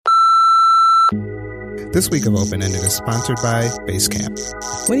This week of Open Ended is sponsored by Basecamp.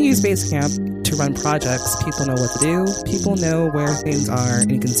 When you use Basecamp to run projects, people know what to do, people know where things are, and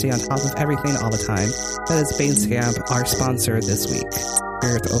you can stay on top of everything all the time. That is Basecamp, our sponsor this week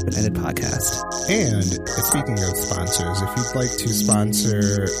here at the Open Ended podcast. And speaking of sponsors, if you'd like to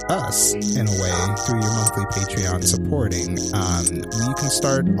sponsor us in a way through your monthly Patreon supporting, you can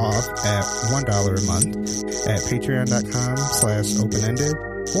start off at $1 a month at patreon.com/openended.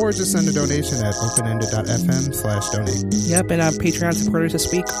 Or just send a donation at openended.fm/donate. Yep, and our Patreon supporters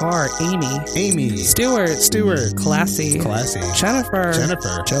this week are Amy, Stuart, Classy, Jennifer,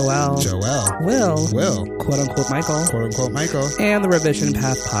 Joelle, Will, quote-unquote Michael, and the Revision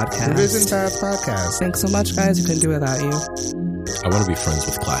Path Podcast. Thanks so much, guys. We couldn't do it without you. I want to be friends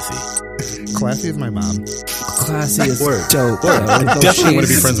with Classy. Classy is my mom. Classy is dope. I definitely want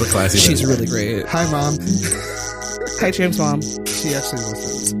to be friends with Classy. She's really great. Hi, Mom. Hi, James' mom. She actually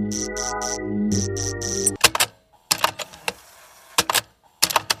listens.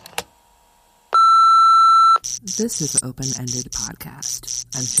 This is Open Ended Podcast.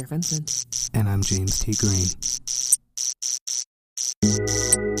 I'm Cher Vincent. And I'm James T. Green.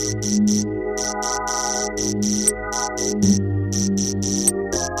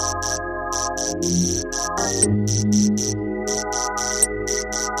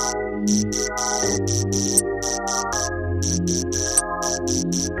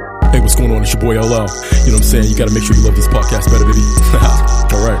 Hey, what's going on? It's your boy LL. You know what I'm saying? You gotta make sure you love this podcast better, baby.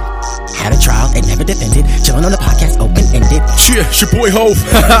 All right. Had a trial and never defended. Chilling on the podcast, open-ended. Yeah, it's your boy Hov.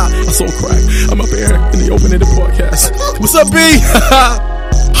 I'm so cracked. I'm up here in the open-ended podcast. What's up, B?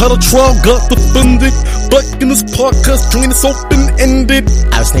 Had a trial, got defended. But in this podcast, join us open-ended.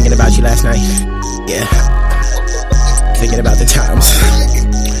 I was thinking about you last night. Yeah. Thinking about the times.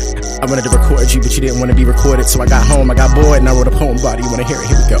 I wanted to record you, but you didn't want to be recorded. So I got home, I got bored, and I wrote a poem about it. You want to hear it?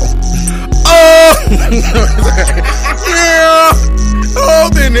 Here we go. Oh! Yeah!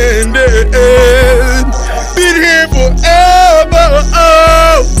 Open-ended. Been here forever.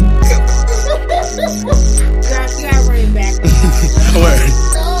 Oh! Gotta bring it back.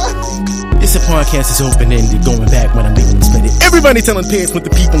 This podcast is open-ended, going back when I'm leaving them split it. Everybody telling parents with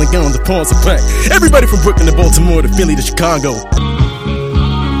the people and guns, the pawns are back. Everybody from Brooklyn to Baltimore to Philly to Chicago.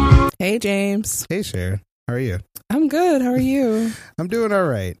 Hey, James. Hey, Cher. How are you? I'm good. How are you? I'm doing all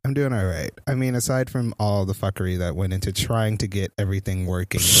right. I mean, aside from all the fuckery that went into trying to get everything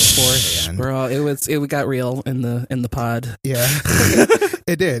working beforehand. Bro, it got real in the pod. Yeah.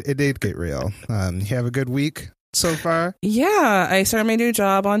 It did get real. You have a good week so far? Yeah, I started my new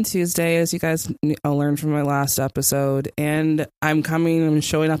job on Tuesday, as you guys learned from my last episode, and I'm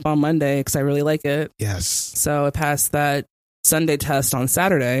showing up on Monday because I really like it. Yes. So I passed that Sunday test on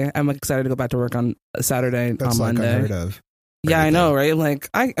Saturday. I'm excited to go back to work on Saturday. That's on Monday. Unheard of. Yeah, I know, right? Like,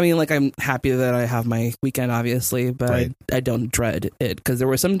 I mean, I'm happy that I have my weekend, obviously, but right. I don't dread it because there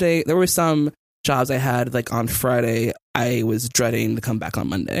were some jobs I had like on Friday. I was dreading to come back on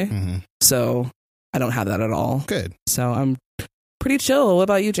Monday, so I don't have that at all. Good. So I'm pretty chill. What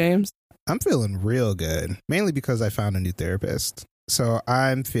about you, James? I'm feeling real good, mainly because I found a new therapist. So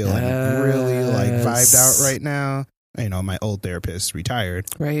I'm feeling really like vibed out right now. You know, my old therapist retired,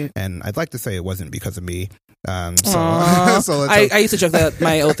 right? And I'd like to say it wasn't because of me. I used to joke that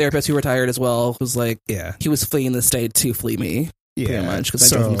my old therapist who retired as well was like, he was fleeing the state to flee me, pretty much,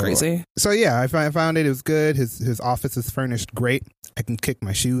 because I drove him crazy. So yeah, I found it was good. His office is furnished great. I can kick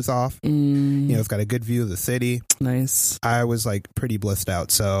my shoes off. You know, it's got a good view of the city. Nice. I was like pretty blissed out.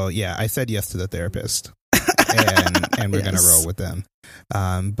 So yeah, I said yes to the therapist, and we're gonna roll with them.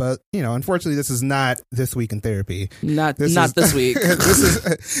 But you know, unfortunately, this is not This Week in Therapy. Not this week.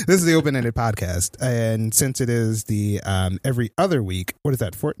 This is the Open Ended Podcast, and since it is the every other week, what is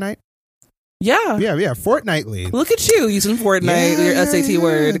that? Fortnight? Yeah. Fortnightly. Look at you using fortnight, your SAT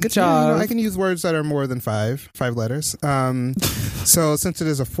word. Good job. You know, I can use words that are more than five letters. So since it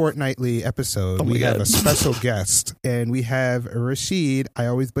is a fortnightly episode, we have a special guest, and we have Rashid. I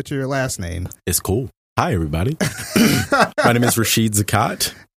always butcher your last name. It's cool. Hi, everybody. My name is Rashid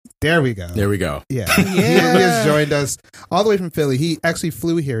Zakat. There we go. Yeah. He has joined us all the way from Philly. He actually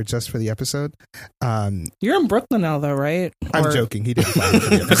flew here just for the episode. You're in Brooklyn now, though, right? I'm joking. He didn't fly for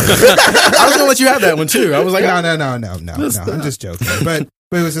the episode. I was going to let you have that one, too. I was like, no. I'm just joking. But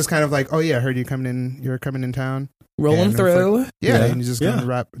it was just kind of like, oh, yeah, I heard you're coming in town. Rolling through. Like, and you're just going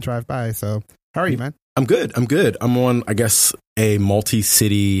to drive by. So how are you, man? I'm good. I'm on, I guess, a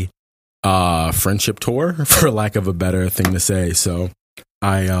multi-city friendship tour, for lack of a better thing to say. So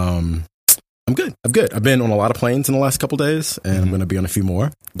I'm good. I've been on a lot of planes in the last couple days, and I'm going to be on a few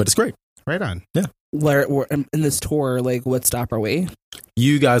more, but it's great. Right on. Yeah. where in this tour, like, what stop are we?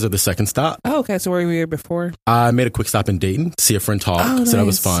 You guys are the second stop. Oh, okay. So where were we here before? I made a quick stop in Dayton to see a friend talk. Oh, So that nice.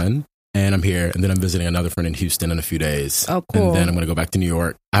 was fun. And I'm here. And then I'm visiting another friend in Houston in a few days. Oh, cool. And then I'm going to go back to New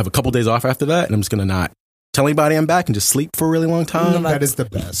York. I have a couple days off after that. And I'm just going to not tell anybody I'm back and just sleep for a really long time. That is the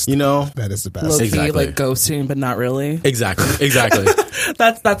best. You know? That is the best. Low-key, Exactly. like ghosting, but not really. Exactly.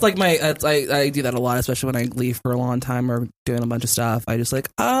 That's like my. I do that a lot, especially when I leave for a long time or doing a bunch of stuff. I just like,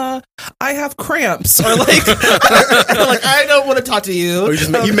 I have cramps, or like, like I don't want to talk to you. Or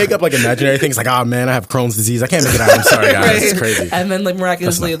you make up like imaginary things, like, oh man, I have Crohn's disease. I can't make it out. I'm sorry, guys. Right. It's crazy. And then like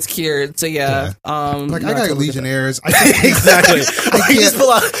miraculously it's cured. So yeah. Like I got Legionnaires. Exactly.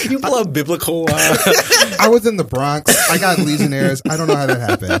 You pull out biblical. I was in the Bronx. I got Legionnaires. I don't know how that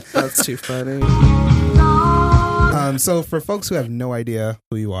happened. That's too funny. So for folks who have no idea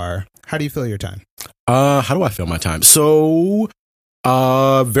who you are, how do you fill your time? How do I fill my time? So,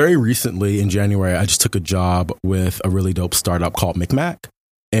 very recently in January, I just took a job with a really dope startup called Micmac.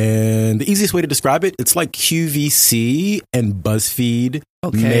 And the easiest way to describe it, it's like QVC and BuzzFeed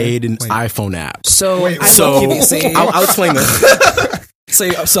made an iPhone app. So I So love QVC. I'll explain this.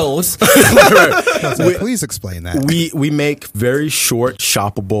 Please explain that. We make very short,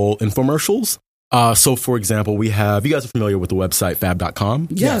 shoppable infomercials. So, for example, you guys are familiar with the website fab.com?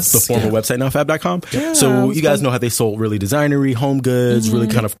 Yes. The former website now, fab.com? Yeah, so you guys know how they sold really designery, home goods, really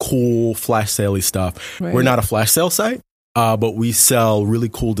kind of cool flash sale-y stuff. Right. We're not a flash sale site, but we sell really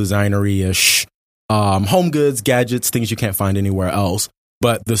cool designery-ish home goods, gadgets, things you can't find anywhere else.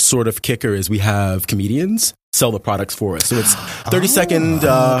 But the sort of kicker is we have comedians sell the products for us. So it's 30-second.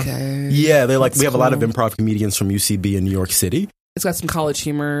 Yeah, we have a lot of improv comedians from UCB in New York City. It's got some college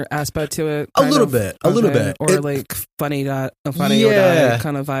humor aspect to it. A little bit. Or like funny or die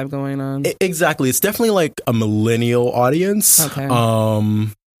kind of vibe going on. Exactly. It's definitely like a millennial audience. Okay.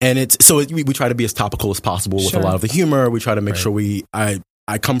 And we try to be as topical as possible with a lot of the humor. We try to make sure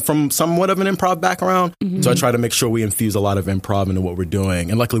I come from somewhat of an improv background. Mm-hmm. So I try to make sure we infuse a lot of improv into what we're doing.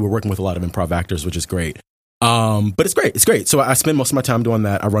 And luckily we're working with a lot of improv actors, which is great. But it's great. It's great. So I spend most of my time doing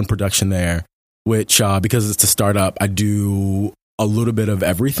that. I run production there, which, because it's a startup, I do a little bit of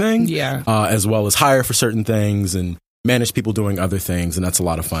everything. Yeah. As well as hire for certain things and manage people doing other things. And that's a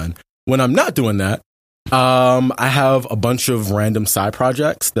lot of fun. When I'm not doing that, I have a bunch of random side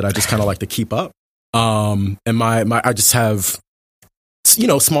projects that I just kind of like to keep up. And I just have,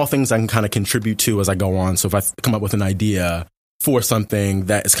 small things I can kind of contribute to as I go on. So if I come up with an idea for something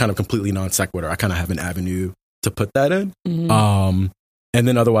that is kind of completely non sequitur, I kind of have an avenue to put that in. Mm-hmm. And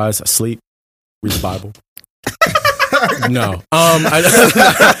then otherwise I sleep, read the Bible. No.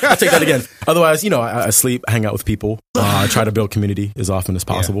 I take that again. Otherwise, I sleep, hang out with people. I try to build community as often as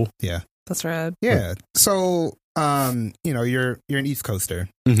possible. Yeah. That's rad. Yeah. So, you're an East Coaster.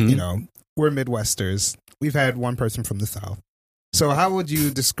 Mm-hmm. We're Midwesters. We've had one person from the South. So how would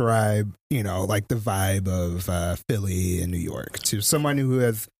you describe, like the vibe of Philly and New York to someone who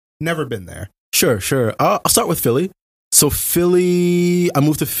has never been there? Sure. I'll start with Philly. So I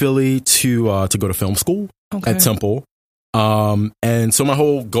moved to Philly to go to film school at Temple. And so my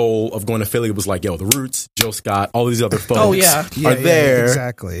whole goal of going to Philly was like, the Roots, Joe Scott, all these other folks are there.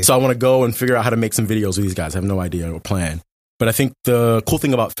 Exactly. So I want to go and figure out how to make some videos with these guys. I have no idea or plan. But I think the cool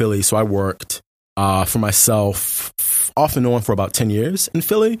thing about Philly, so I worked for myself off and on for about 10 years in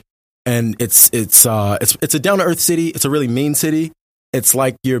Philly. And it's a down to earth city. It's a really mean city. It's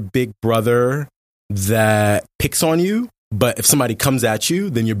like your big brother that picks on you. But if somebody comes at you,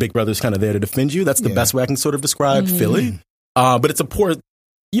 then your big brother's kind of there to defend you. That's the best way I can sort of describe Philly. But it's a poor,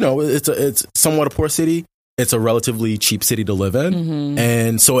 it's somewhat a poor city. It's a relatively cheap city to live in. Mm-hmm.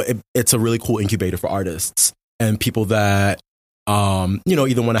 And so it's a really cool incubator for artists and people that,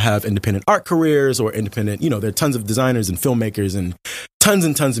 either want to have independent art careers or independent, there are tons of designers and filmmakers and tons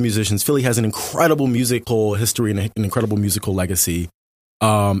of musicians. Philly has an incredible musical history and an incredible musical legacy.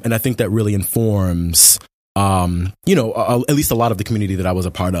 And I think that really informs, at least a lot of the community that I was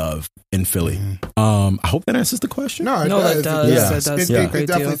a part of in Philly. I hope that answers the question. No, that does. Yeah. That does. It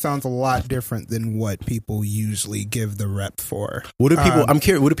definitely sounds a lot different than what people usually give the rep for. What do people? I'm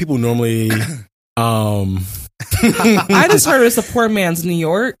curious. What do people normally? I just heard it's a poor man's New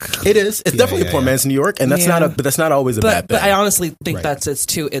York. It is. It's definitely a poor man's New York, and that's not always a bad thing. But I honestly think that's its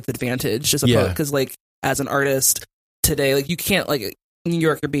advantage, just because as an artist today, you can't New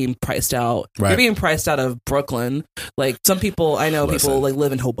York, you're being priced out. Right. You're being priced out of Brooklyn. Some people, I know people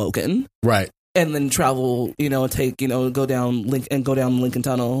live in Hoboken. Right. and then travel, take, go down Lincoln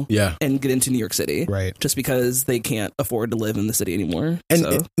Tunnel, and get into New York City, right? Just because they can't afford to live in the city anymore.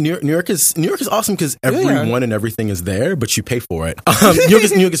 And New York is awesome because everyone and everything is there, but you pay for it. New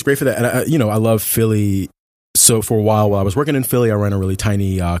York is great for that. And I love Philly. So for a while I was working in Philly, I ran a really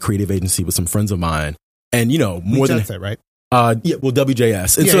tiny creative agency with some friends of mine, and more than that, right?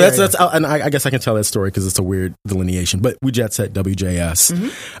 WJS. And so that's and I guess I can tell that story because it's a weird delineation, but we jet set WJS.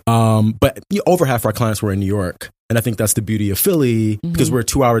 Mm-hmm. But over half our clients were in New York. And I think that's the beauty of Philly because we're a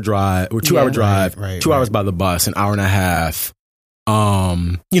 2 hour drive. We're 2 hour drive, 2 hours by the bus, an hour and a half,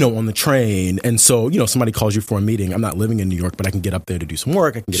 on the train. And so, somebody calls you for a meeting. I'm not living in New York, but I can get up there to do some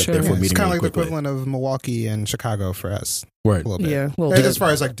work. I can get up there for a meeting. It's kind of like the equivalent of Milwaukee and Chicago for us. Right. A little bit. Yeah. As far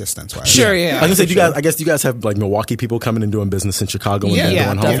as like distance wise. Sure, yeah. I was going to say, I guess you guys have like Milwaukee people coming and doing business in Chicago and then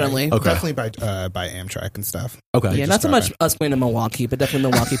going home? Definitely. Okay. Definitely by Amtrak and stuff. Okay. Yeah, not so much us going to Milwaukee, but definitely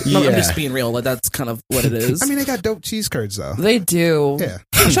Milwaukee. I'm just being real. Like, that's kind of what it is. I mean, they got dope cheese curds though. They do. Yeah.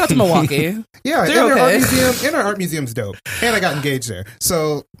 Shout out to Milwaukee. Yeah, and our art museum's dope. And I got engaged there.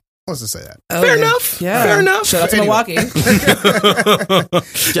 So let's just say that. Fair enough. Yeah. Fair enough. Shout out to Milwaukee.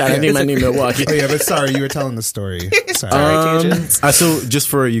 I need my new Milwaukee. Oh yeah, but sorry, you were telling the story. Sorry. So just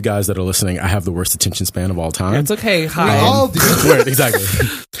for you guys that are listening, I have the worst attention span of all time. It's okay. Hi. We all do. Right, exactly.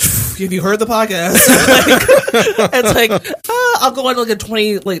 Have you heard the podcast? It's like I'll go on like a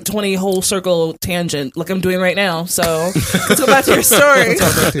 20 whole circle tangent like I'm doing right now. So let's go back to your story.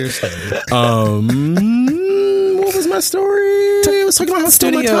 What was my story? I was talking about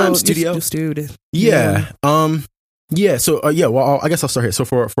how studio. Yeah. Yeah. So well, I guess I'll start here. So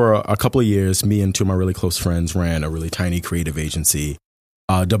for a couple of years, me and two of my really close friends ran a really tiny creative agency.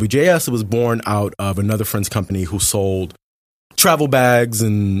 WJS was born out of another friend's company who sold travel bags,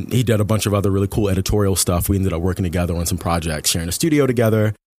 and he did a bunch of other really cool editorial stuff. We ended up working together on some projects, sharing a studio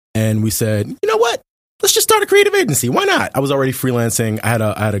together, and we said, you know what? Let's just start a creative agency. Why not? I was already freelancing. I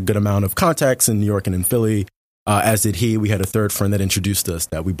had a good amount of contacts in New York and in Philly, as did he. We had a third friend that introduced us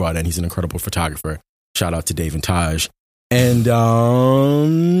that we brought in. He's an incredible photographer. Shout out to Dave and Taj. And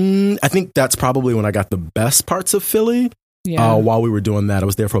I think that's probably when I got the best parts of Philly. Yeah. While we were doing that, I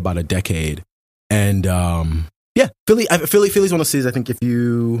was there for about a decade. And Philly's one of those cities. I think if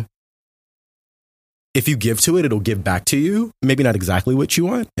you give to it, it'll give back to you. Maybe not exactly what you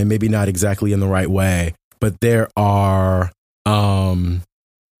want, and maybe not exactly in the right way. But there are,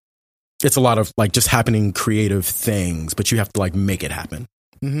 it's a lot of like just happening creative things, but you have to like make it happen.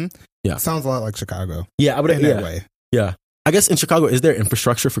 Mm-hmm. Yeah, sounds a lot like Chicago. Yeah, I would in that way. Yeah. I guess in Chicago, is there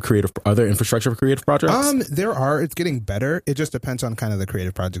infrastructure for creative? Are there infrastructure for creative projects? There are. It's getting better. It just depends on kind of the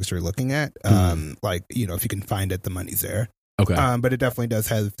creative projects you're looking at. Like, if you can find it, the money's there. Okay. But it definitely does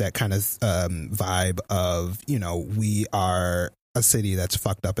have that kind of vibe of, we are a city that's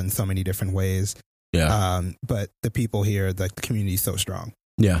fucked up in so many different ways. Yeah. But the people here, the community is so strong.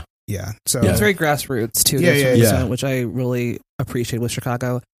 Yeah. Yeah. So it's very grassroots too. Yeah. Which I really appreciate with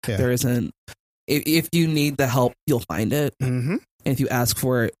Chicago. Yeah. There isn't. If you need the help, you'll find it. Mm-hmm. And if you ask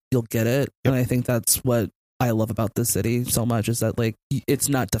for it, you'll get it. Yep. And I think that's what I love about this city so much is that like it's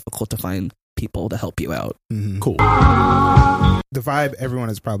not difficult to find people to help you out. Mm-hmm. Cool. The vibe everyone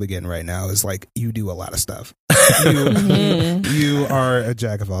is probably getting right now is like you do a lot of stuff. You are a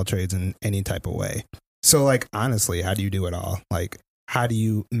jack of all trades in any type of way. So like honestly, how do you do it all? Like how do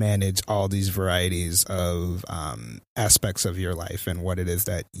you manage all these varieties of aspects of your life and what it is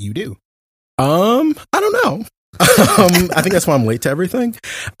that you do? I don't know. I think that's why I'm late to everything.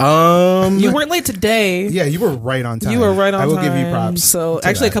 You weren't late today. Yeah, you were right on time. You were right on time. I will give you props. So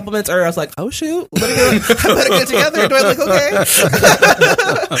actually, a couple minutes earlier, I was like, "Oh shoot, I better get together." Do I look okay?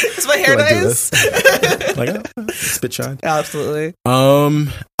 Is my hair nice? Like spit shine. Absolutely.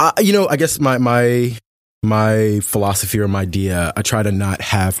 I guess my philosophy or my idea, I try to not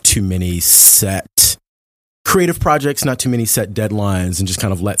have too many set creative projects, not too many set deadlines, and just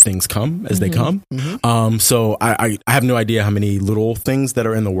kind of let things come as they come. Mm-hmm. So I have no idea how many little things that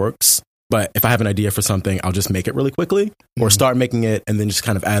are in the works, but if I have an idea for something, I'll just make it really quickly or start making it and then just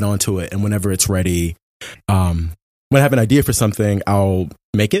kind of add on to it. And whenever it's ready, when I have an idea for something, I'll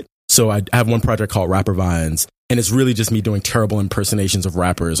make it. So I have one project called Rapper Vines, and it's really just me doing terrible impersonations of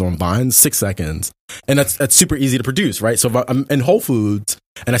rappers on Vines, 6 seconds. And that's super easy to produce, right? So if I'm in Whole Foods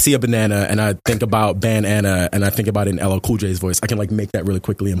and I see a banana and I think about Banana and I think about it in LL Cool J's voice, I can like make that really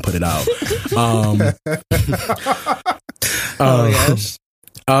quickly and put it out. Yes.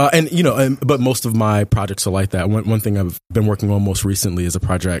 But most of my projects are like that. One thing I've been working on most recently is a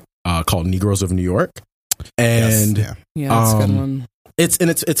project called Negroes of New York. And that's a good one.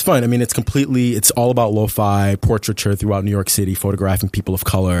 It's fun. I mean, it's all about lo-fi portraiture throughout New York City, photographing people of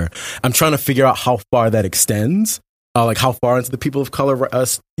color. I'm trying to figure out how far that extends. Like how far into the people of color,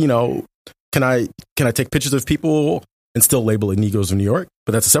 can I take pictures of people and still label it Negroes of New York?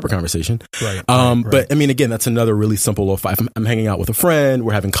 But that's a separate conversation. Right. But I mean, again, that's another really simple lo-fi. I'm hanging out with a friend,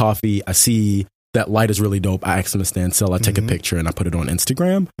 we're having coffee, I see that light is really dope. I ask them to stand still. I take a picture and I put it on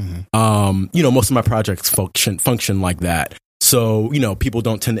Instagram. Most of my projects function like that. So, people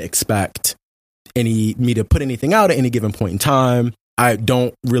don't tend to expect me to put anything out at any given point in time. I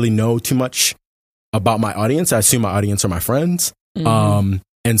don't really know too much about my audience. I assume my audience are my friends. And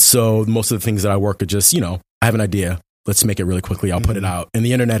so most of the things that I work are just, I have an idea. Let's make it really quickly. I'll put it out. And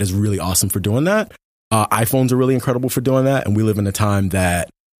the internet is really awesome for doing that. iPhones are really incredible for doing that. And we live in a time that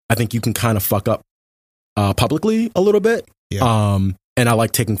I think you can kind of fuck up publicly a little bit. Yeah. And I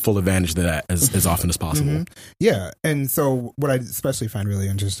like taking full advantage of that as often as possible. Yeah. And so what I especially find really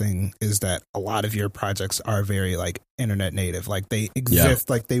interesting is that a lot of your projects are very like internet native. Like they exist,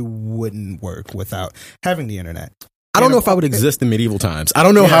 like they wouldn't work without having the internet. I don't know if I would exist in medieval times. I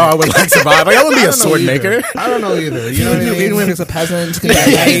don't know how I would survive. Like, I wouldn't be a sword maker. I don't know either. You know what I mean? Even if it's a peasant.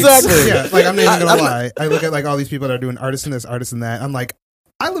 Exactly. Yeah. Like I'm not even gonna lie. I look at like all these people that are doing artists in this, artists in that. I'm like,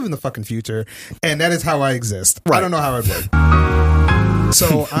 I live in the fucking future, and that is how I exist. Right. I don't know how it would.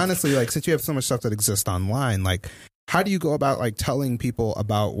 So honestly, like since you have so much stuff that exists online, like how do you go about like telling people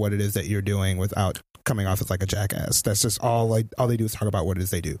about what it is that you're doing without coming off as like a jackass? That's just all they do is talk about what it is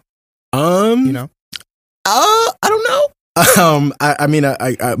they do. I don't know.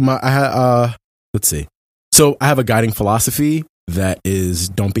 Let's see. So I have a guiding philosophy that is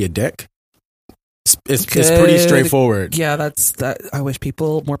don't be a dick. It's pretty straightforward. Yeah, that's that. I wish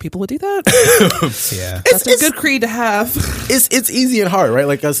more people would do that. Yeah, that's a good creed to have. It's easy and hard, right?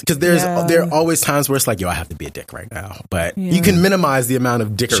 Like, because there are always times where it's like, yo, I have to be a dick right now, but you can minimize the amount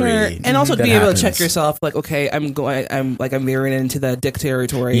of dickery. Sure. And also be able to check yourself, like, okay, I'm veering into the dick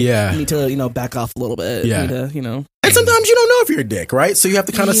territory. Yeah, you need to back off a little bit. Yeah, And sometimes you don't know if you're a dick, right? So you have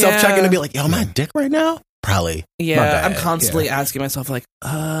to kind of self-check in and be like, yo, am I a dick right now? Probably. Yeah, I'm constantly asking myself, like,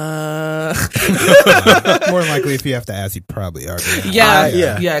 More likely, if you have to ask, you probably are. Yeah,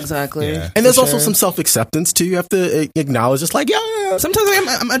 exactly. Yeah. And there's also some self-acceptance too. You have to acknowledge, it's like, sometimes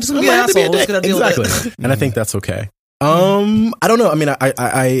I'm just gonna be an asshole. Just gonna deal with it. And I think that's okay. I don't know. I mean,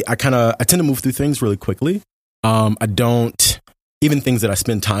 I tend to move through things really quickly. I don't. Even things that I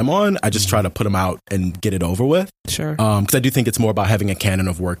spend time on, I just try to put them out and get it over with. Sure. Because I do think it's more about having a canon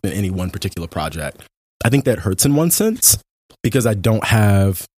of work than any one particular project. I think that hurts in one sense because I don't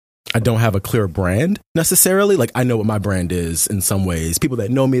have a clear brand necessarily. Like I know what my brand is in some ways. People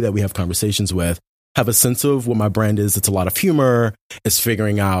that know me, that we have conversations with, have a sense of what my brand is. It's a lot of humor. It's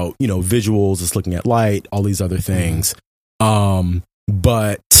figuring out, visuals. It's looking at light, all these other things.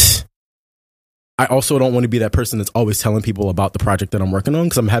 But I also don't want to be that person that's always telling people about the project that I'm working on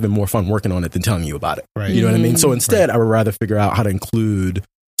because I'm having more fun working on it than telling you about it. Right. You know what I mean? So instead, I would rather figure out how to include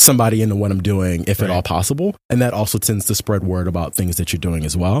somebody into what I'm doing, if at all possible. And that also tends to spread word about things that you're doing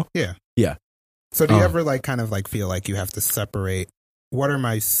as well. Yeah. Yeah. So do you ever feel like you have to separate what are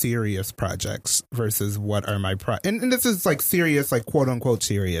my serious projects versus what are my and this is like serious, like quote unquote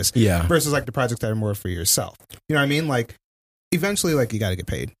serious, versus like the projects that are more for yourself. You know what I mean? Like eventually, like you got to get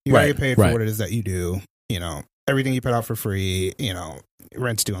paid. You got to get paid for what it is that you do. Everything you put out for free.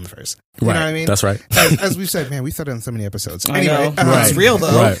 Rent's due on the first. You know what I mean? That's right. As we've said, man, we said it on so many episodes. Anyway, it's real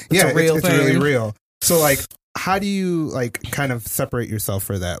though. Right. It's a real thing. It's really real. So like, how do you like kind of separate yourself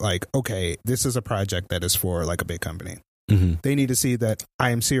for that? Like, okay, this is a project that is for like a big company. Mm-hmm. They need to see that I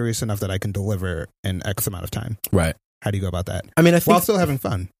am serious enough that I can deliver in X amount of time. Right. How do you go about that? I mean, I think while still having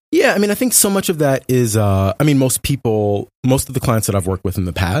fun. Yeah, I mean, I think so much of that is, most of the clients that I've worked with in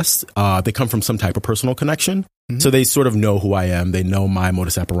the past, they come from some type of personal connection. Mm-hmm. So they sort of know who I am. They know my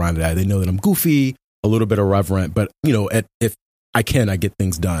modus operandi. They know that I'm goofy, a little bit irreverent, but, if I can, I get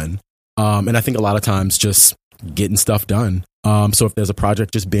things done. And I think a lot of times just getting stuff done. So if there's a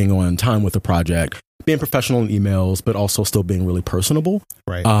project, just being on time with the project, being professional in emails, but also still being really personable.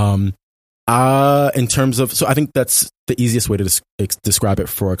 Right. In terms of, so I think that's the easiest way to describe it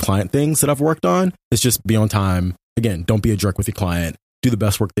for client things that I've worked on is just be on time. Again, don't be a jerk with your client. Do the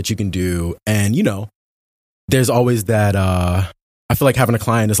best work that you can do. And, there's always that, I feel like having a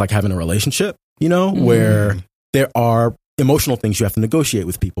client is like having a relationship, where there are emotional things you have to negotiate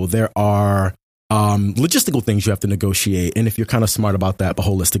with people. There are logistical things you have to negotiate. And if you're kind of smart about that, but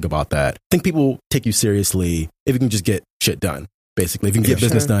holistic about that, I think people take you seriously if you can just get shit done. Basically, if you can get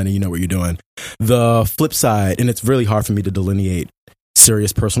business done and you know what you're doing. The flip side, and it's really hard for me to delineate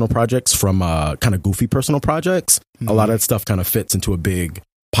serious personal projects from kind of goofy personal projects. A lot of that stuff kind of fits into a big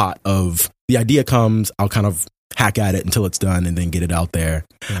pot of the idea comes, I'll kind of hack at it until it's done and then get it out there.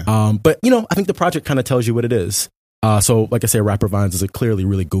 But I think the project kind of tells you what it is. So like I say, Rapper Vines is a clearly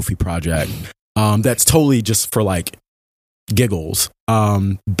really goofy project that's totally just for like giggles. But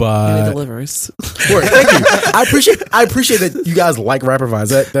and it delivers. Thank you. I appreciate that you guys like Rapper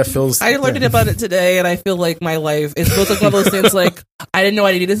Vines. That feels. I learned about it today, and I feel like my life is both like one of those things. Like I didn't know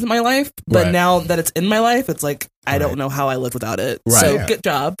I needed this in my life, but now that it's in my life, it's like I don't know how I live without it. Right. So good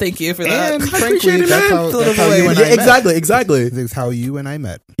job, thank you for that. And frankly, that's how you and I met. Exactly. That's how you and I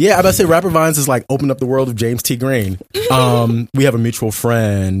met. Yeah, I'm about to say Rapper Vines is like opened up the world of James T. Green. We have a mutual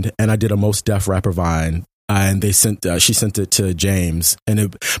friend, and I did a Most Def Rapper Vine. And she sent it to James,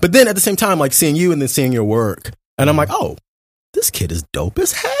 but then at the same time, like seeing you and then seeing your work, and I'm like, oh, this kid is dope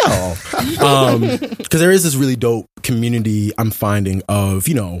as hell. Because there is this really dope community I'm finding of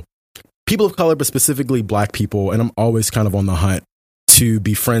people of color, but specifically Black people, and I'm always kind of on the hunt to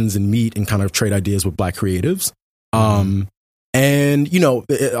be friends and meet and kind of trade ideas with Black creatives, and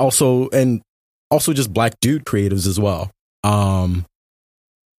also just Black dude creatives as well.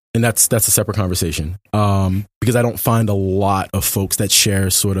 And that's a separate conversation, because I don't find a lot of folks that share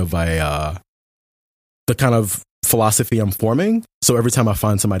sort of the kind of philosophy I'm forming. So every time I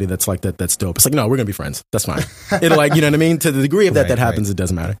find somebody that's like that, that's dope. It's like, no, we're gonna be friends. That's fine. It'll like, you know what I mean? To the degree of that happens, it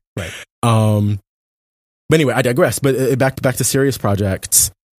doesn't matter. Right. But anyway, I digress. But back to serious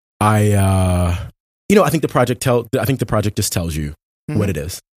projects. I think the project just tells you what it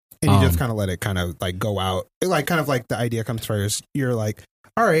is, and you just kind of let it kind of like go out. Like kind of like the idea comes first. You're like,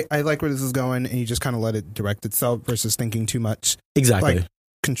 all right, I like where this is going, and you just kind of let it direct itself versus thinking too much. Exactly. Like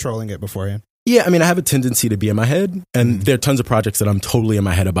controlling it beforehand. Yeah, I mean, I have a tendency to be in my head, and there are tons of projects that I'm totally in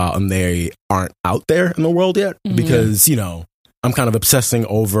my head about, and they aren't out there in the world yet, because, I'm kind of obsessing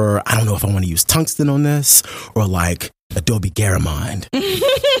over, I don't know if I want to use tungsten on this, or like Adobe Garamind.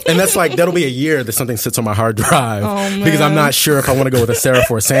 And that's like, that'll be a year that something sits on my hard drive, because I'm not sure if I want to go with a serif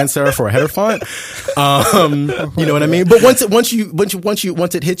or a sans serif or a header font. You know what I mean? But once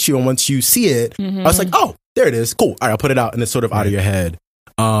it hits you and once you see it, I was like, oh, there it is. Cool. All right, I'll put it out, and it's sort of out of your head.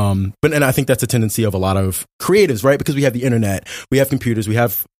 And I think that's a tendency of a lot of creatives, right? Because we have the internet, we have computers, we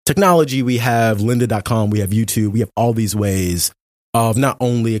have technology, we have lynda.com, we have YouTube, we have all these ways of not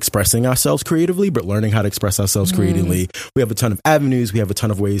only expressing ourselves creatively, but learning how to express ourselves creatively. We have a ton of avenues. We have a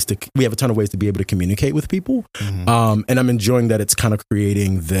ton of ways to be able to communicate with people. And I'm enjoying that it's kind of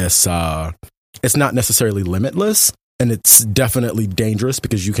creating this, it's not necessarily limitless, and it's definitely dangerous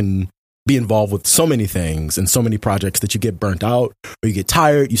because you can be involved with so many things and so many projects that you get burnt out or you get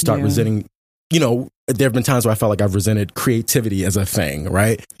tired. You start resenting, there have been times where I felt like I've resented creativity as a thing,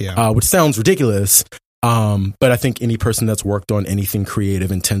 right? Which sounds ridiculous. But I think any person that's worked on anything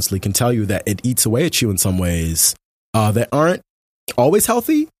creative intensely can tell you that it eats away at you in some ways that aren't always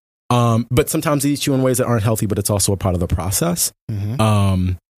healthy. But sometimes it eats you in ways that aren't healthy, but it's also a part of the process.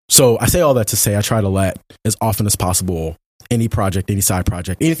 So I say all that to say I try to let, as often as possible, any project, any side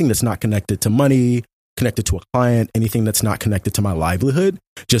project, anything that's not connected to money, connected to a client, anything that's not connected to my livelihood,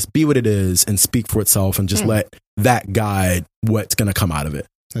 just be what it is and speak for itself, and just let that guide what's going to come out of it.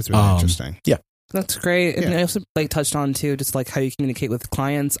 That's really interesting. Yeah. That's great. And I also touched on too, just like how you communicate with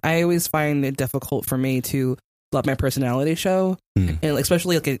clients. I always find it difficult for me to let my personality show, and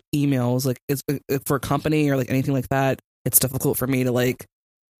especially like in emails, like it's for a company or like anything like that. It's difficult for me to like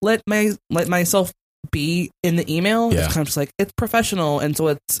let myself be in the email. It's kind of just like, it's professional, and so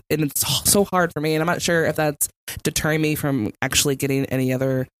it's so hard for me, and I'm not sure if that's deterring me from actually getting any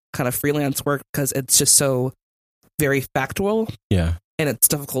other kind of freelance work, because it's just so very factual. And it's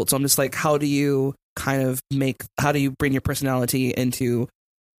difficult. So I'm just like, how do you bring your personality into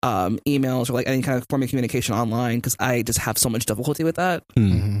emails or like any kind of form of communication online? Because I just have so much difficulty with that.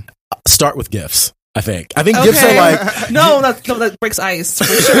 Start with GIFs. I think GIFs are like no, that breaks ice for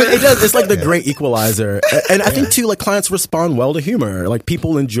sure. It does. It's like the great equalizer, and I think too, like clients respond well to humor. Like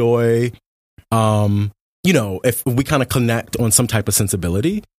people enjoy, if we kind of connect on some type of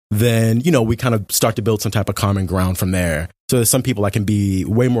sensibility, then we kind of start to build some type of common ground from there. So there's some people I can be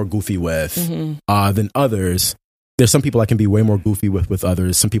way more goofy with than others. There's some people I can be way more goofy with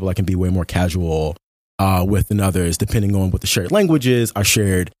others. Some people I can be way more casual with than others, depending on what the shared language is, our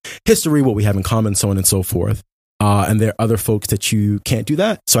shared history, what we have in common, so on and so forth. And there are other folks that you can't do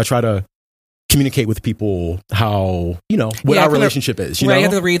that. So I try to communicate with people how, what our relationship is. You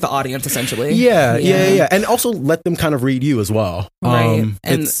have to read the audience, essentially. Yeah. And also let them kind of read you as well. Right.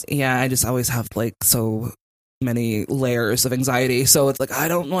 I just always have like so many layers of anxiety. So it's like, I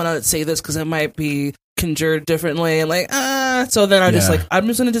don't want to say this because it might be conjured differently, and like, so then I'm just like, I'm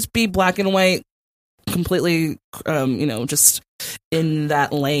just gonna just be black and white, completely, just in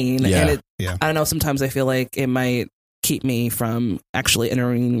that lane. And I don't know, sometimes I feel like it might keep me from actually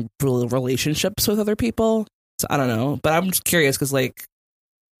entering real relationships with other people. So I don't know, but I'm just curious because like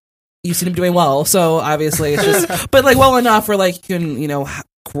you seem to be doing well, so obviously it's just, but like well enough where like you can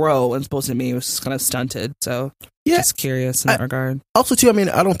grow. And supposed to me it was just kind of stunted. So just curious in that regard. Also too, I mean,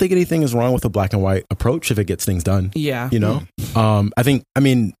 I don't think anything is wrong with a black and white approach if it gets things done. Yeah,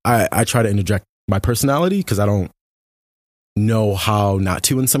 I try to interject my personality because I don't know how not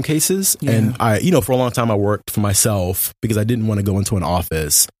to in some cases. And for a long time I worked for myself because I didn't want to go into an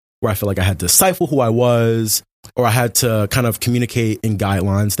office where I feel like I had to stifle who I was, or I had to kind of communicate in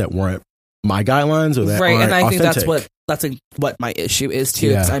guidelines that weren't my guidelines or that aren't and I authentic. think that's what my issue is too,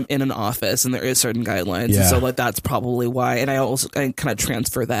 because I'm in an office and there is certain guidelines, and so like that's probably why. And I kind of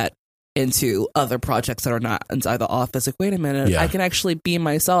transfer that into other projects that are not inside the office. Like, wait a minute, I can actually be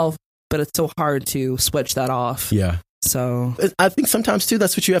myself, but it's so hard to switch that off. Yeah. So I think sometimes too,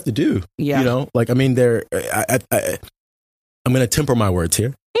 that's what you have to do. Yeah. Like, I mean, I'm going to temper my words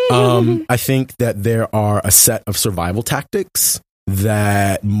here. I think that there are a set of survival tactics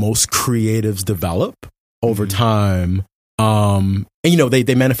that most creatives develop over time. And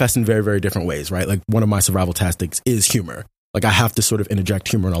they manifest in very, very different ways, right? Like one of my survival tactics is humor. Like I have to sort of interject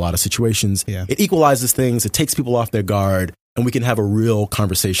humor in a lot of situations. Yeah. It equalizes things. It takes people off their guard, and we can have a real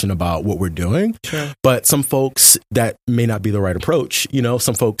conversation about what we're doing. Sure. But some folks, that may not be the right approach.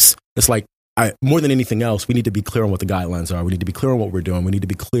 Some folks, it's like, more than anything else, we need to be clear on what the guidelines are. We need to be clear on what we're doing. We need to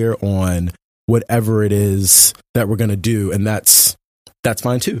be clear on whatever it is that we're going to do. And that's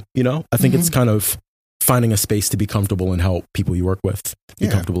fine too. I think it's kind of finding a space to be comfortable and help people you work with be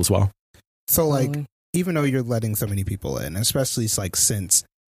comfortable as well. So like, even though you're letting so many people in, especially like since,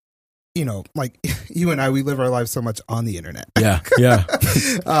 like you and I, we live our lives so much on the internet. Yeah.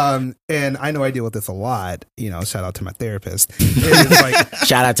 And I know I deal with this a lot, shout out to my therapist. It's like,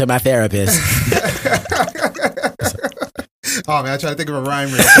 shout out to my therapist. Oh man, I try to think of a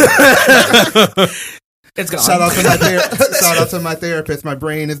rhyme real quick. It's gone. Shout out to my therapist. My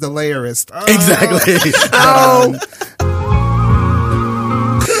brain is the layerist. Oh. Exactly.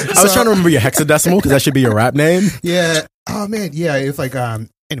 I was trying to remember your hexadecimal because that should be your rap name. Yeah. Oh man. Yeah. It's like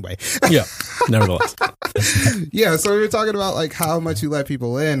anyway. Yeah. Nevertheless. Yeah. So we were talking about like how much you let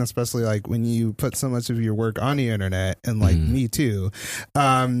people in, especially like when you put so much of your work on the internet, and like me too.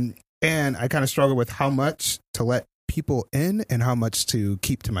 And I kind of struggle with how much to let people in and how much to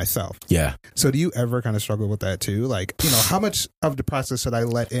keep to myself. Yeah. So do you ever kind of struggle with that too? Like, how much of the process should I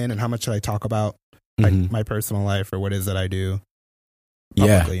let in, and how much should I talk about like my personal life or what is that I do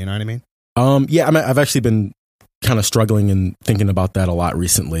publicly, you know what I mean? I've actually been kind of struggling and thinking about that a lot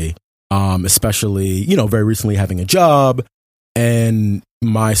recently. Especially, very recently having a job and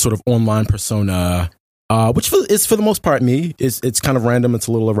my sort of online persona, which is for the most part me. It's kind of random. It's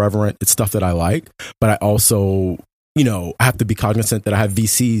a little irreverent. It's stuff that I like, but I also, I have to be cognizant that I have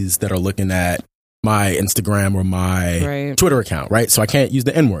VCs that are looking at my Instagram or my Twitter account, right? So I can't use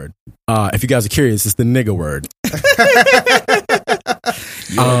the N-word. If you guys are curious, it's the nigga word.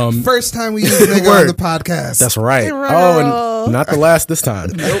 First time we use nigga on the podcast. That's right. Oh, and not the last this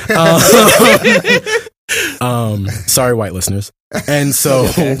time. Nope. Sorry, white listeners. And so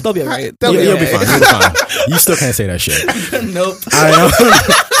they'll be all right. You'll be fine. You'll be fine. You still can't say that shit. Nope.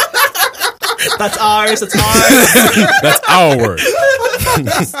 That's ours. That's our word.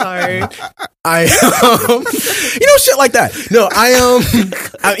 Sorry. Shit like that. No,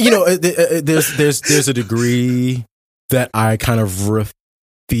 there's a degree that I kind of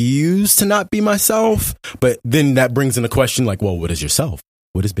refuse to not be myself, but then that brings in a question like, well, what is yourself?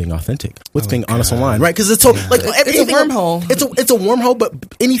 What is being authentic? What's being honest online? Right? Because it's so like it's a wormhole. It's a wormhole, but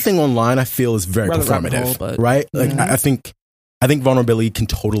anything online I feel is very performative, right? Like I think vulnerability can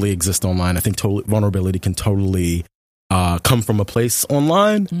totally exist online. I think vulnerability can totally come from a place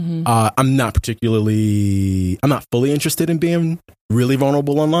online. I'm not fully interested in being really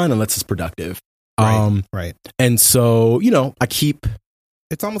vulnerable online unless it's productive. Right. And so, I keep.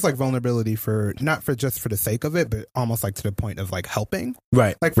 It's almost like vulnerability not for the sake of it, but almost like to the point of like helping.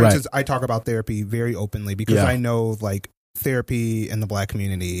 Right. Like for instance, I talk about therapy very openly because I know like therapy in the Black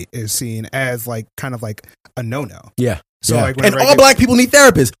community is seen as like kind of like a no-no. Yeah. So like, and all Black people need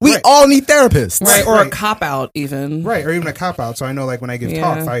therapists. We all need therapists. Right. Or a cop out even. Right. Or even a cop out. So I know like when I give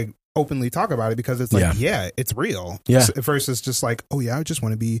talks, I openly talk about it because it's like, it's real. Yeah. Versus just like, oh yeah, I just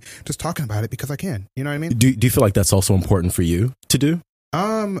want to be just talking about it because I can. You know what I mean? Do you feel like that's also important for you to do?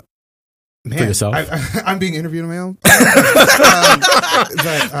 for yourself? I'm being interviewed on my own.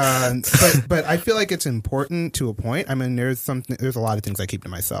 But I feel like it's important to a point. I mean, there's a lot of things I keep to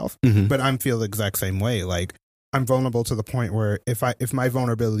myself, but I feel the exact same way. Like, I'm vulnerable to the point where if my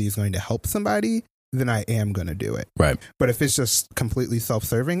vulnerability is going to help somebody, then I am going to do it. Right. But if it's just completely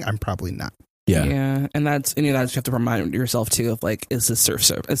self-serving, I'm probably not. Yeah. And that's you have to remind yourself too of like, is this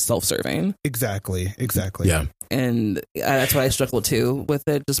self-serving? Exactly. Yeah. And that's why I struggle too with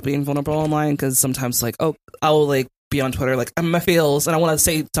it, just being vulnerable online, because sometimes like, I'll like be on Twitter like, I'm in my feels and I want to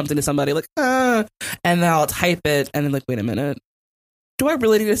say something to somebody like, and then I'll type it and then like, wait a minute, do I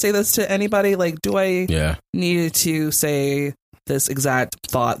really need to say this to anybody? Like, do I need to say this exact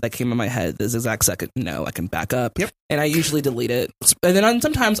thought that came in my head this exact second? No, I can back up. Yep. And I usually delete it. And then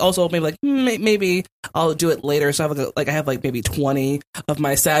sometimes also maybe I'll do it later. So I have maybe 20 of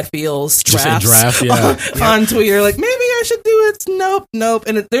my sad feels drafts on Twitter. Like, maybe I should do it. Nope.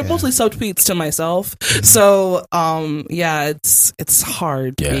 And they're mostly subtweets to myself. So it's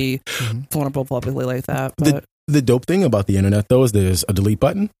hard to be vulnerable publicly like that. But the dope thing about the internet, though, is there's a delete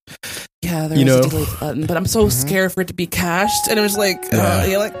button. Yeah, there's a delete button, but I'm so scared for it to be cached, and it was like,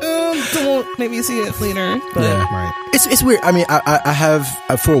 don't maybe see it later. But it's weird. I mean, I have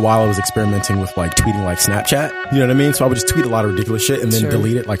for a while I was experimenting with like tweeting like Snapchat. You know what I mean? So I would just tweet a lot of ridiculous shit and then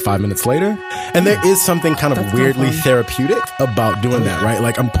delete it like 5 minutes later. And there is something kind of weirdly therapeutic about doing that, right?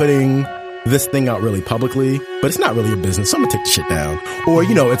 Like, I'm putting this thing out really publicly, but it's not really a business, so I'm gonna take the shit down. Or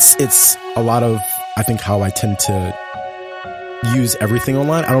it's a lot of, I think, how I tend to use everything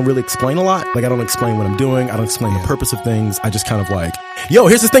online. I don't really explain a lot. Like, I don't explain what I'm doing. I don't explain the purpose of things. I just kind of like, yo,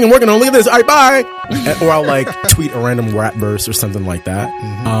 here's this thing I'm working on. Look at this. All right, bye. Or I'll like tweet a random rap verse or something like that.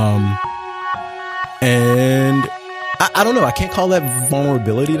 And I don't know. I can't call that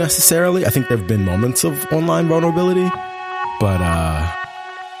vulnerability necessarily. I think there have been moments of online vulnerability, but I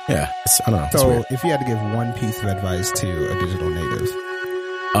don't know. So if you had to give one piece of advice to a digital native,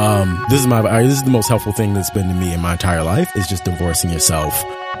 this is the most helpful thing that's been to me in my entire life, is just divorcing yourself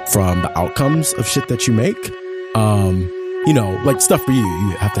from the outcomes of shit that you make. Like stuff for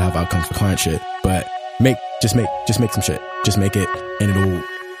you have to have outcomes for client shit, but just make some shit. Just make it, and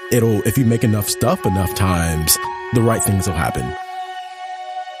it'll if you make enough stuff enough times, the right things will happen.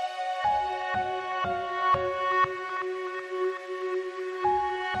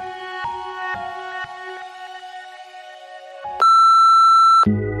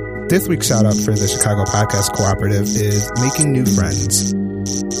 This week's shout out for the Chicago Podcast Cooperative is Making New Friends.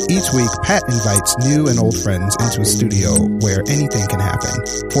 Each week, Pat invites new and old friends into a studio where anything can happen.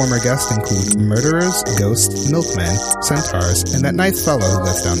 Former guests include murderers, ghosts, milkmen, centaurs, and that nice fellow who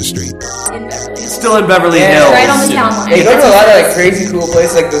lives down the street. Still in Beverly Hills. Right on the town line. They go to a lot of crazy cool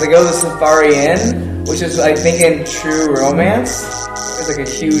places. Like, they go to the Safari Inn, which is, I think, in True Romance. It's like a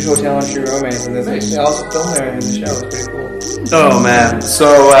huge hotel in True Romance, and they also film there in the show. It's pretty cool. Oh man,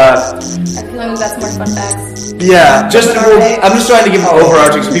 so I feel like we've got some more fun facts. Yeah, I'm just trying to give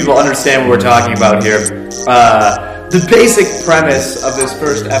overarching so people understand what we're talking about here. The basic premise of this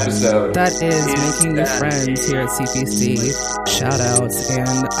first episode that is making new friends here at CPC. Shout outs,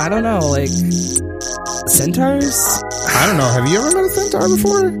 and I don't know, like centaurs? I don't know. Have you ever met a centaur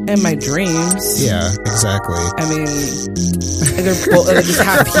before? In my dreams. Yeah, exactly. I mean, they're just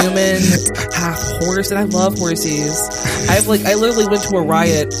half human, half horse, and I love horses. I literally went to a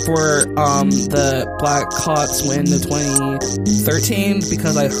riot for the Black Hawks win of 2013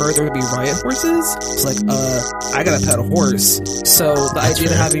 because I heard there would be riot horses. It's like, I gotta pet a horse. So the idea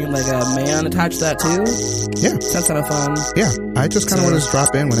of having like a man attached to that too, that's kind of fun. Yeah, I just kind of want to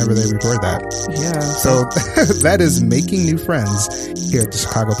drop in whenever they record that. Yeah. So that is Making New Friends here at the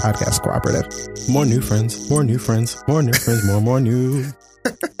Chicago Podcast Cooperative. More new friends, more new friends, more new friends, more new.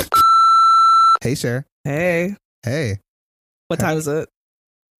 Hey, Cher. Hey. What time is it?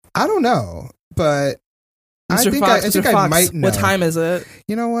 I don't know, but I think I might know. What time is it?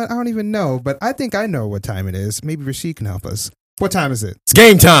 You know what? I don't even know, but I think I know what time it is. Maybe Rashid can help us. What time is it? It's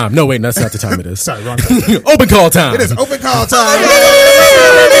game time. No, wait, that's not the time it is. Sorry, wrong time. Open call time. It is open call time.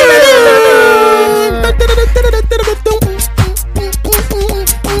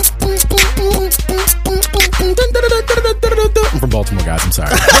 I'm from Baltimore, guys. I'm sorry.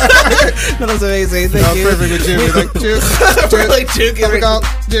 That was amazing. Thank you. Perfect with Jim. Like,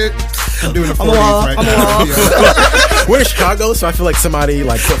 I'm doing a 40s right now. We're in Chicago, so I feel like somebody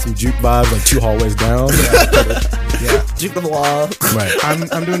like put some juke vibes like 2 hallways down. Yeah. Juke on the wall. Right.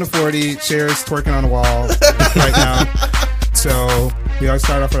 I'm doing a 40. Cher's twerking on the wall right now. So we always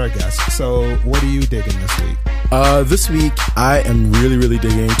start off with our guests. So what are you digging this week? This week I am really, really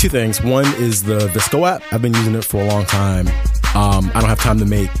digging 2 things. One is the VSCO app. I've been using it for a long time. I don't have time to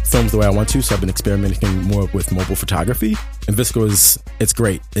make films the way I want to, so I've been experimenting more with mobile photography. And VSCO it's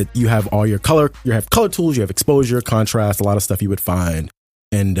great. You have all your color tools, you have exposure, contrast, a lot of stuff you would find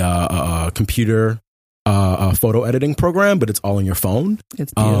in a computer photo editing program, but it's all on your phone.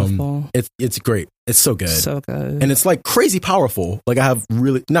 It's beautiful. It's great. It's so good. So good. And it's like crazy powerful. Like I have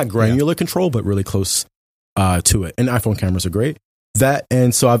really, not granular control, but really close to it. And iPhone cameras are great. That,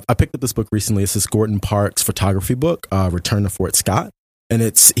 and so I picked up this book recently. It's this Gordon Parks photography book, Return to Fort Scott. And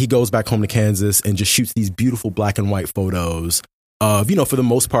he goes back home to Kansas and just shoots these beautiful black and white photos of, for the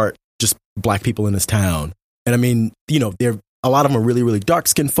most part, just black people in his town. And I mean, a lot of them are really, really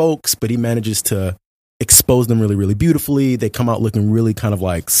dark-skinned folks, but he manages to expose them really, really beautifully. They come out looking really kind of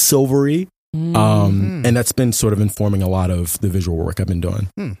like silvery. And that's been sort of informing a lot of the visual work I've been doing.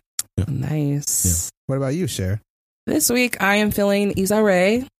 Yeah. Nice. Yeah. What about you, Cher? This week I am feeling Issa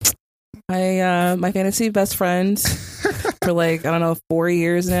Rae, my fantasy best friend for 4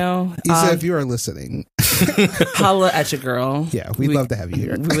 years now. Issa, if you are listening, holla at your girl. Yeah, we'd love to have you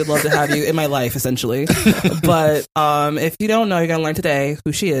here. We would love to have you in my life, essentially. But if you don't know, you're gonna learn today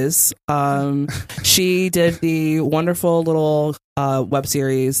who she is. She did the wonderful little web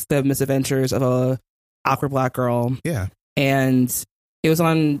series, The Misadventures of a Awkward Black Girl. Yeah, and it was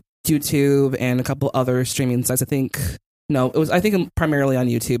on YouTube and a couple other streaming sites. I think primarily on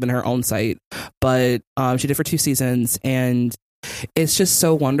YouTube and her own site, but she did for 2 seasons, and it's just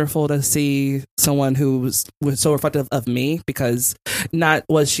so wonderful to see someone who was so reflective of me, because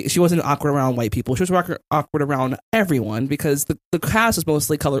she wasn't awkward around white people. She was awkward around everyone, because the cast was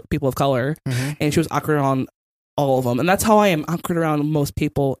mostly people of color, and she was awkward around all of them. And that's how I am awkward around most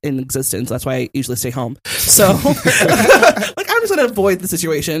people in existence. That's why I usually stay home. So I'm just going to avoid the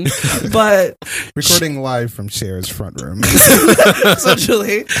situation. But recording live from Cher's front room.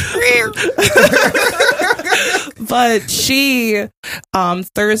 Essentially. But she,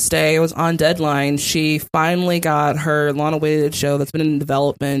 Thursday, was on deadline. She finally got her long-awaited show that's been in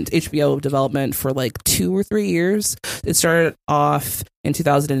HBO development for 2 or 3 years. It started off in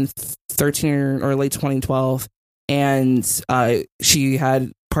 2013 or late 2012. And she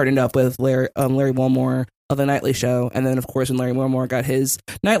had partnered up with Larry Wilmore of The Nightly Show. And then, of course, when Larry Wilmore got his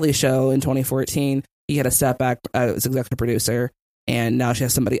Nightly Show in 2014, he had a step back as executive producer. And now she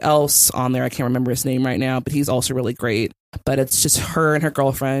has somebody else on there. I can't remember his name right now, but he's also really great. But it's just her and her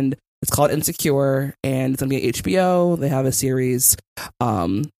girlfriend. It's called Insecure, and it's going to be at HBO. They have a series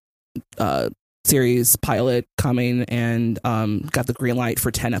pilot coming, and got the green light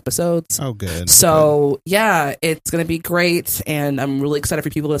for 10 episodes. Oh, good. So yeah, it's gonna be great, and I'm really excited for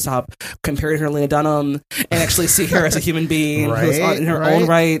people to stop comparing her to Lena Dunham and actually see her as a human being who's in her own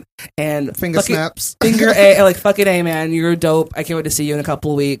right. And snaps. Fuck it, A, man, you're dope. I can't wait to see you in a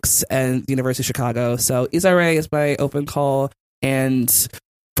couple of weeks at the University of Chicago. So Issa Rae is my open call, and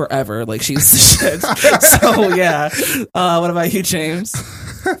forever, she's the shit. So yeah. What about you, James?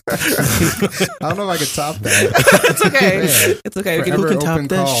 I don't know if I could top that. It's okay. Yeah. It's okay. Who can top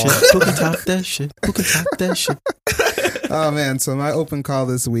that shit? Who can top that shit? Who can top that shit? Oh man, so my open call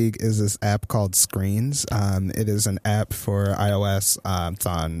this week is this app called Screens. It is an app for iOS. It's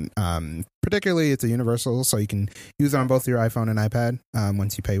on particularly, it's a universal, so you can use it on both your iPhone and iPad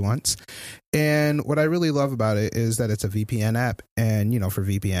once you pay once. And what I really love about it is that it's a VPN app, and for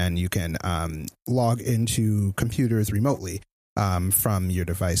VPN you can log into computers remotely from your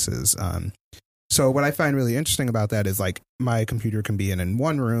devices. So what I find really interesting about that is my computer can be in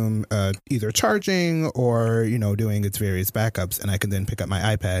one room, either charging or, doing its various backups. And I can then pick up my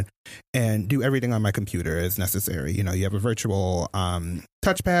iPad and do everything on my computer as necessary. You have a virtual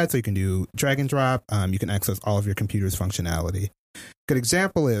touchpad, so you can do drag and drop. You can access all of your computer's functionality. Good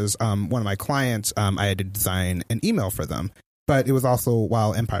example is one of my clients, I had to design an email for them, but it was also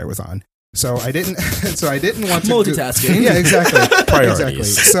while Empire was on. So I didn't want to multitasking. Yeah, exactly.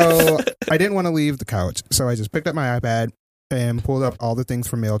 Priorities. Exactly. So I didn't want to leave the couch. So I just picked up my iPad and pulled up all the things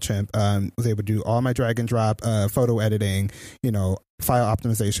from MailChimp. Was able to do all my drag and drop, photo editing, file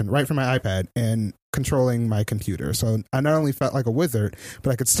optimization right from my iPad and controlling my computer. So I not only felt like a wizard,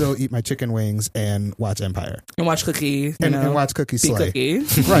 but I could still eat my chicken wings and watch Empire. And watch Cookie. And watch Cookie slay. Cookie.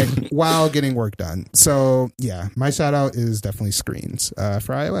 Right. While getting work done. So yeah, my shout out is definitely Screens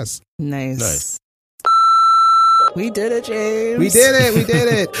for iOS. Nice. We did it, James. We did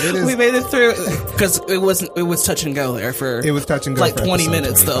it. We made it through, because it was touch and go there for. It was touch and go for 20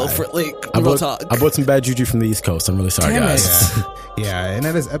 minutes 25. Though for real talk. I bought some bad juju from the East Coast. I'm really sorry, guys. Yeah, and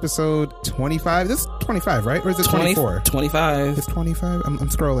that is episode 25. This is 25, right? Or is it 24? 25. It's 25. I'm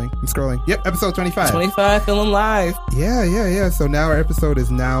scrolling. Yep, episode 25. 25, feeling live. Yeah. So now our episode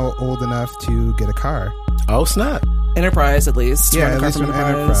is now old enough to get a car. Oh snap! Enterprise, at least. Yeah, at least from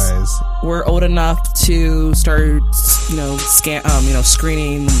Enterprise. We're old enough to start,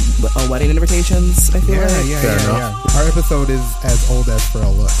 screening wedding invitations. I feel like. Yeah. Our episode is as old as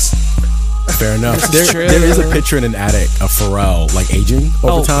Pharrell looks. Fair enough. There is a picture in an attic of Pharrell, like, aging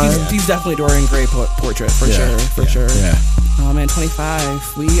over time. He's definitely Dorian Gray portrait, for sure. Yeah. Oh man,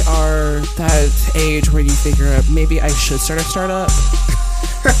 25. We are that age where you figure maybe I should start a startup.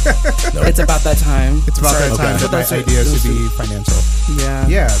 Nope. It's about that time. It's about that time that my idea should be financial.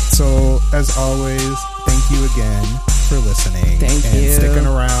 Yeah. So as always, thank you again for listening. Thank you. And sticking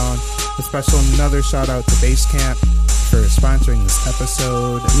around. Another shout out to Basecamp for sponsoring this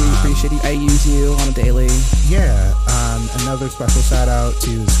episode. We appreciate you. I use you on a daily. Yeah. Another special shout out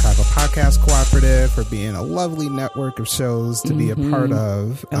to the Chicago Podcast Cooperative for being a lovely network of shows to be a part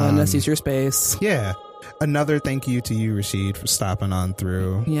of. And letting us use your space. Yeah. Another thank you to you, Rashid, for stopping on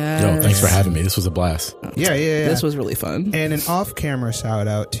through. Yeah. Yo, thanks for having me. This was a blast. Yeah. This was really fun. And an off-camera shout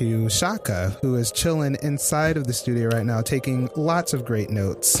out to Shaka, who is chilling inside of the studio right now, taking lots of great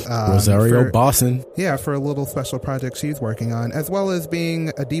notes. Rosario Boston. Yeah, for a little special project she's working on, as well as being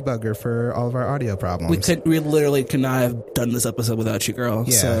a debugger for all of our audio problems. We literally could not have done this episode without you, girl.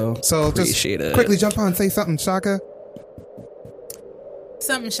 Yeah. So appreciate just it. Quickly jump on and say something, Shaka.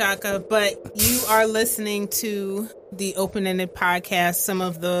 Something, Shaka, but you are listening to the Open-Ended Podcast. Some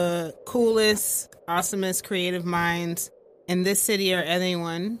of the coolest, awesomest creative minds in this city or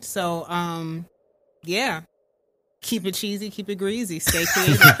anyone. So, yeah. Keep it cheesy, keep it greasy, stay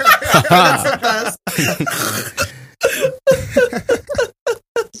creative.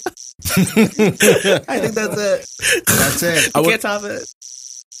 I think that's it. That's it. I can't top it.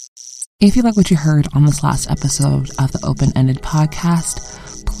 If you like what you heard on this last episode of the Open-Ended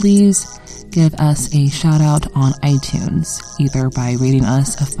Podcast, please give us a shout out on iTunes, either by rating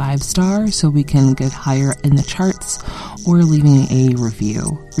us a 5-star so we can get higher in the charts, or leaving a review.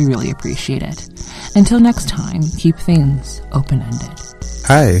 We really appreciate it. Until next time, keep things open-ended.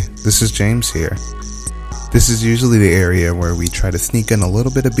 Hi, this is James here. This is usually the area where we try to sneak in a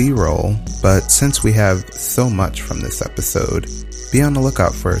little bit of B-roll, but since we have so much from this episode, be on the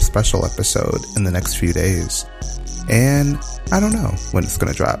lookout for a special episode in the next few days. And I don't know when it's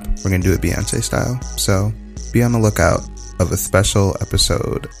going to drop. We're going to do it Beyonce style. So be on the lookout of a special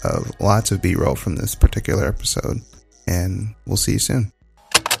episode of lots of B-roll from this particular episode. And we'll see you soon.